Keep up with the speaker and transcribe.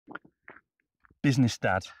business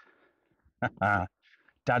dad.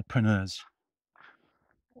 Dad-preneurs.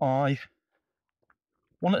 I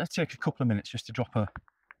wanted to take a couple of minutes just to drop a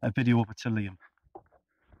video over to Liam.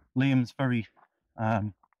 Liam's very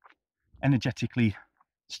energetically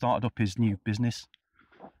started up his new business,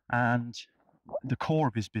 and the core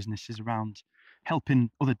of his business is around helping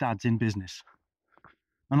other dads in business.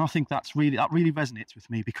 And I think that really resonates with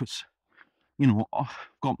me because, you know, I've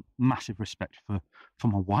got massive respect for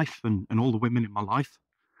my wife and all the women in my life.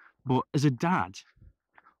 But as a dad,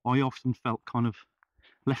 I often felt kind of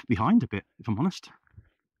left behind a bit, if I'm honest.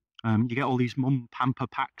 You get all these mum pamper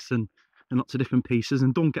packs and lots of different pieces.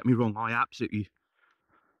 And don't get me wrong,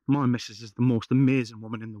 my missus is the most amazing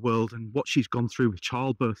woman in the world, and what she's gone through with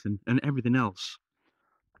childbirth and everything else,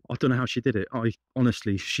 I don't know how she did it.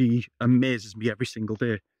 Honestly, she amazes me every single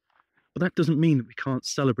day. But that doesn't mean that we can't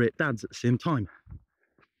celebrate dads at the same time.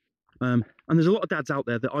 And there's a lot of dads out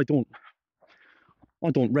there that I don't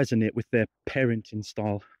resonate with their parenting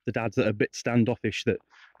style. The dads that are a bit standoffish, that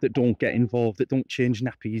don't get involved, that don't change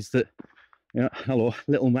nappies, that, you know, hello,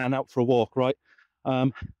 little man out for a walk, right?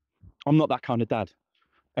 I'm not that kind of dad.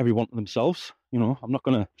 Everyone for themselves, you know. I'm not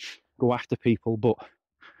going to go after people, but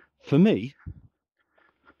for me,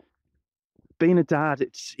 being a dad,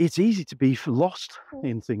 it's easy to be lost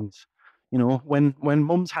in things. You know, when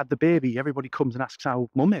mum's had the baby, everybody comes and asks how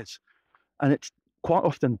mum is, and it's quite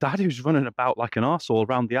often dad who's running about like an arsehole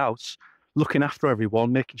around the house, looking after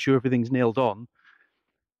everyone, making sure everything's nailed on,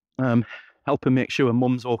 helping make sure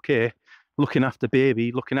mum's okay, looking after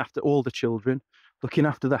baby, looking after all the children, looking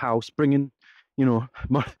after the house, bringing, you know,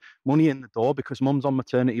 money in the door because mum's on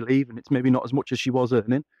maternity leave and it's maybe not as much as she was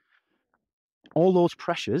earning. All those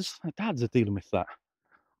pressures, dads are dealing with that.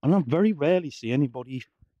 And I very rarely see anybody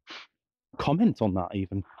comment on that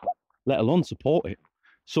even, let alone support it.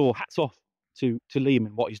 So hats off to Liam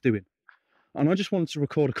and what he's doing. And I just wanted to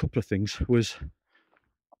record a couple of things. Was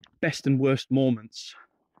best and worst moments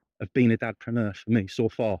of being a dadpreneur for me so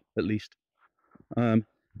far, at least.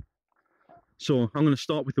 So I'm going to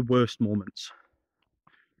start with the worst moments.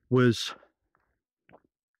 Was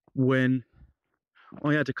when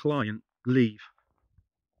I had a client leave,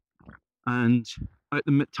 and at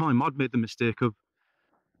the time I'd made the mistake of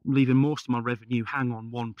leaving most of my revenue hang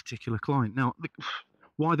on one particular client. Now,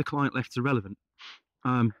 why the client left is irrelevant.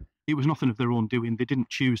 It was nothing of their own doing. They didn't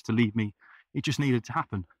choose to leave me. It just needed to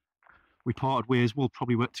happen. We parted ways. We'll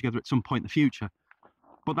probably work together at some point in the future.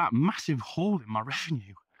 But that massive hole in my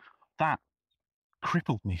revenue, that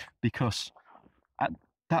crippled me, because at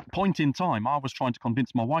that point in time, I was trying to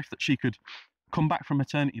convince my wife that she could come back from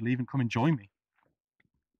maternity leave and come and join me.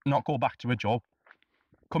 Not go back to a job,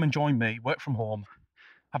 come and join me, work from home,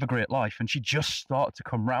 have a great life. And she just started to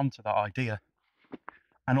come round to that idea.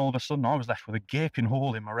 And all of a sudden I was left with a gaping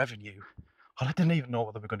hole in my revenue. I didn't even know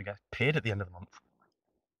whether we were going to get paid at the end of the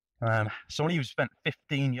month. Somebody who spent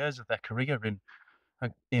 15 years of their career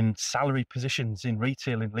in salary positions, in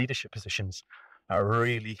retail, in leadership positions,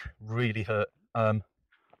 really, really hurt. And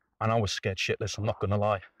I was scared shitless, I'm not going to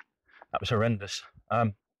lie. That was horrendous.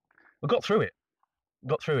 We got through it,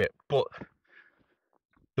 but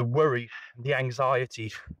the worry, the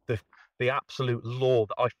anxiety, the absolute low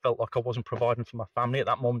that I felt like I wasn't providing for my family at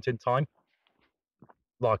that moment in time.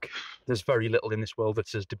 Like, there's very little in this world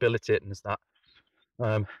that's as debilitating as that.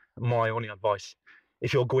 My only advice,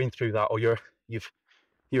 if you're going through that, or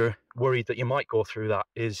you're worried that you might go through that,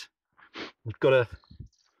 is you've got to,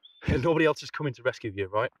 nobody else is coming to rescue you,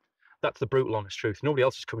 right? That's the brutal honest truth. Nobody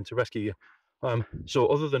else is coming to rescue you. So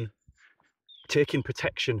other than taking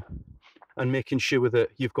protection and making sure that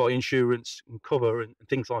you've got insurance and cover and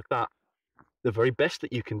things like that, the very best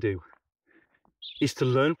that you can do is to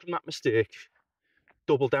learn from that mistake,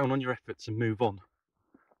 double down on your efforts and move on.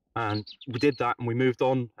 And we did that, and we moved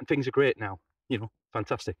on, and things are great now, you know,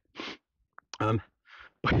 fantastic.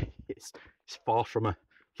 But it's far from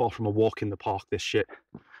a walk in the park, this shit.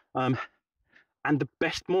 And the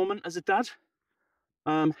best moment as a dad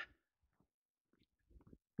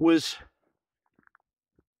was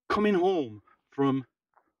coming home from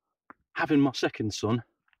having my second son,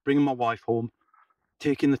 bringing my wife home,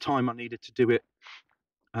 taking the time I needed to do it,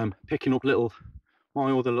 picking up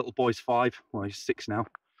my other little boy's 5, well, he's 6 now,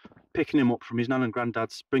 picking him up from his nan and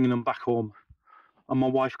granddad's, bringing him back home, and my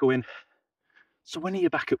wife going, "So when are you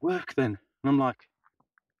back at work then?" And I'm like,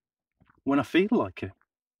 "When I feel like it."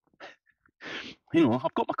 You know,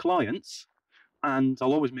 I've got my clients, and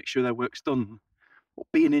I'll always make sure their work's done, but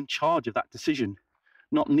being in charge of that decision,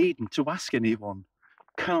 not needing to ask anyone,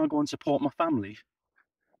 can I go and support my family?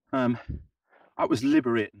 That was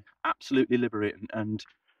liberating, absolutely liberating. And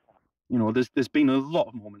you know, there's been a lot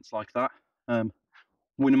of moments like that.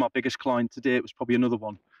 Winning my biggest client to date was probably another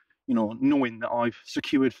one. You know, knowing that I've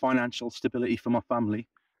secured financial stability for my family,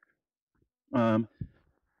 and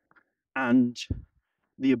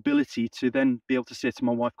the ability to then be able to say to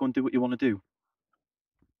my wife, go and do what you want to do.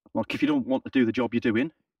 Like, if you don't want to do the job you're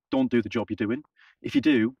doing, don't do the job you're doing. If you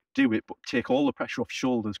do, do it, but take all the pressure off your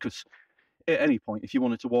shoulders, because at any point, if you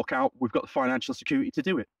wanted to walk out, we've got the financial security to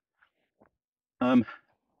do it.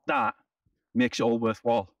 That makes it all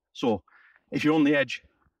worthwhile. So if you're on the edge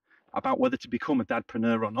about whether to become a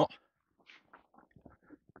dadpreneur or not,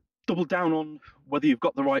 double down on whether you've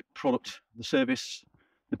got the right product, the service,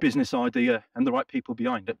 the business idea, and the right people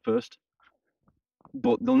behind it first.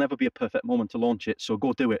 But there'll never be a perfect moment to launch it, so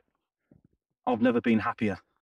go do it. I've never been happier.